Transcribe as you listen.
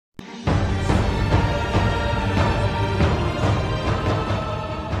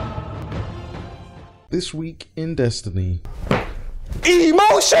This week in Destiny.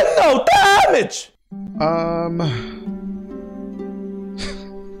 Emotional damage!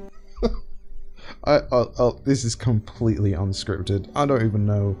 This is completely unscripted. I don't even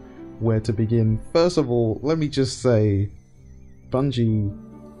know where to begin. First of all, let me just say, Bungie,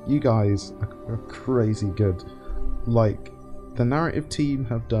 you guys are crazy good. Like, the narrative team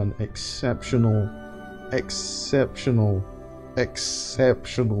have done exceptional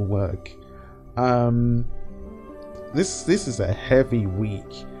work. This is a heavy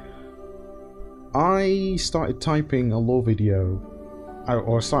week. I started typing a lore video,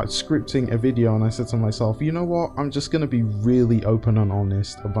 or started scripting a video, and I said to myself, you know what, I'm just gonna be really open and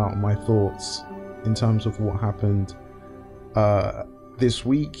honest about my thoughts in terms of what happened this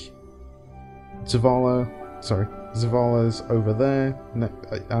week. Zavala's over there,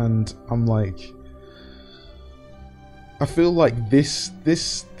 and I'm like, I feel like this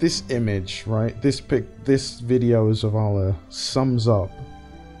image, right? This video of Zavala sums up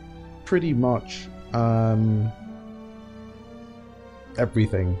pretty much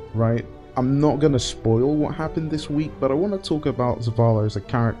everything, right? I'm not gonna spoil what happened this week, but I want to talk about Zavala as a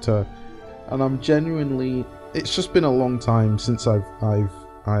character, and I'm genuinely. It's just been a long time since I've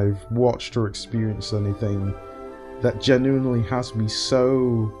watched or experienced anything that genuinely has me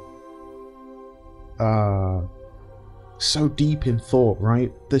so deep in thought,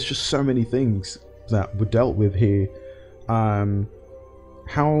 right? There's just so many things that were dealt with here.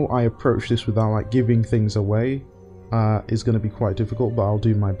 How I approach this without like giving things away is going to be quite difficult, but I'll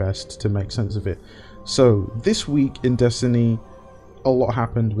do my best to make sense of it. So this week in Destiny, a lot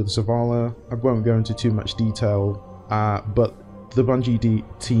happened with Zavala. I won't go into too much detail, but the Bungie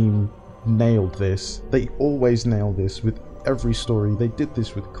team nailed this. They always nail this with every story. They did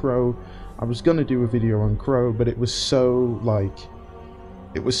this with Crow. I was gonna do a video on Crow, but it was so like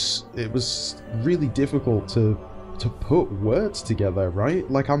it was really difficult to put words together, right?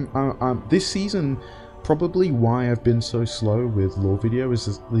 Like I'm this season, probably why I've been so slow with lore video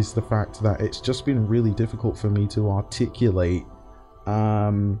is the fact that it's just been really difficult for me to articulate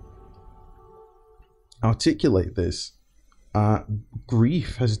this.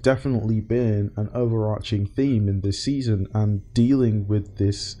 Grief has definitely been an overarching theme in this season, and dealing with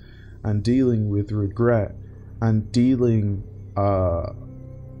this, and dealing with regret, and dealing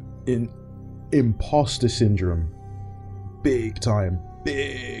in imposter syndrome, big time.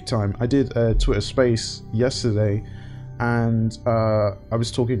 I did a Twitter space yesterday, and I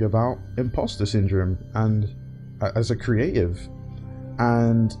was talking about imposter syndrome and as a creative,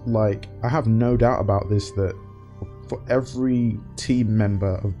 and like I have no doubt about this, that for every team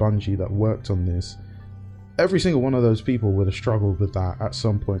member of Bungie that worked on this, every single one of those people would have struggled with that at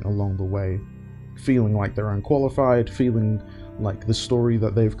some point along the way, feeling like they're unqualified, feeling like the story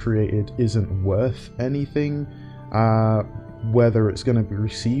that they've created isn't worth anything, whether it's going to be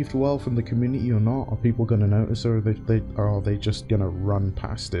received well from the community or not. Are people going to notice, or are they just going to run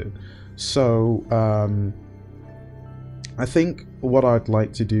past it? So I think what I'd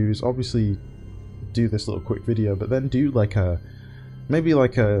like to do is obviously do this little quick video, but then do like maybe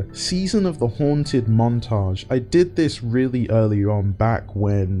like a Season of the Haunted montage. I did this really early on, back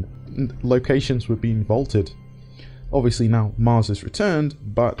when locations were being vaulted. Obviously now Mars has returned,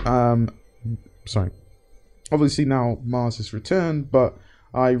 but obviously now Mars has returned, but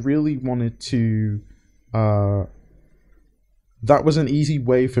I really wanted to that was an easy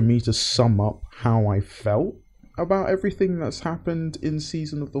way for me to sum up how I felt about everything that's happened in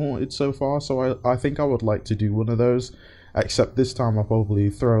Season of the Haunted so far. So I think I would like to do one of those, except this time I'll probably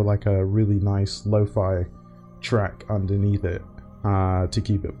throw like a really nice lo-fi track underneath it to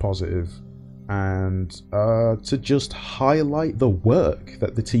keep it positive, and to just highlight the work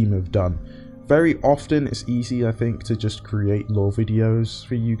that the team have done. Very often it's easy, I think, to just create lore videos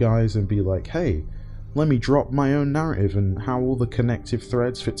for you guys and be like, hey, let me drop my own narrative and how all the connective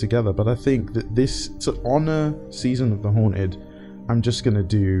threads fit together. But I think that this, to honor Season of the Haunted, I'm just gonna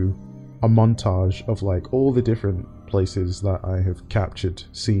do a montage of like all the different places that I have captured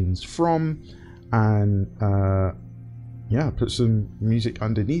scenes from, and yeah, put some music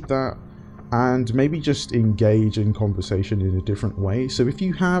underneath that, and maybe just engage in conversation in a different way. So if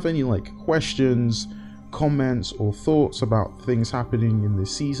you have any like questions, comments, or thoughts about things happening in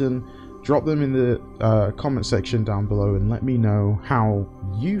this season, drop them in the comment section down below and let me know how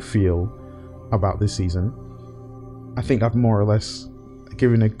you feel about this season. I think I've more or less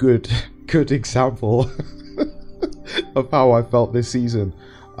given a good example of how I felt this season.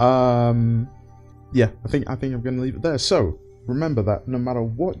 Yeah, I think I'm gonna leave it there. So remember that no matter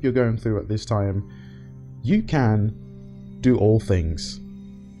what you're going through at this time, you can do all things.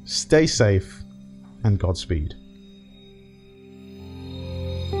 Stay safe, and Godspeed.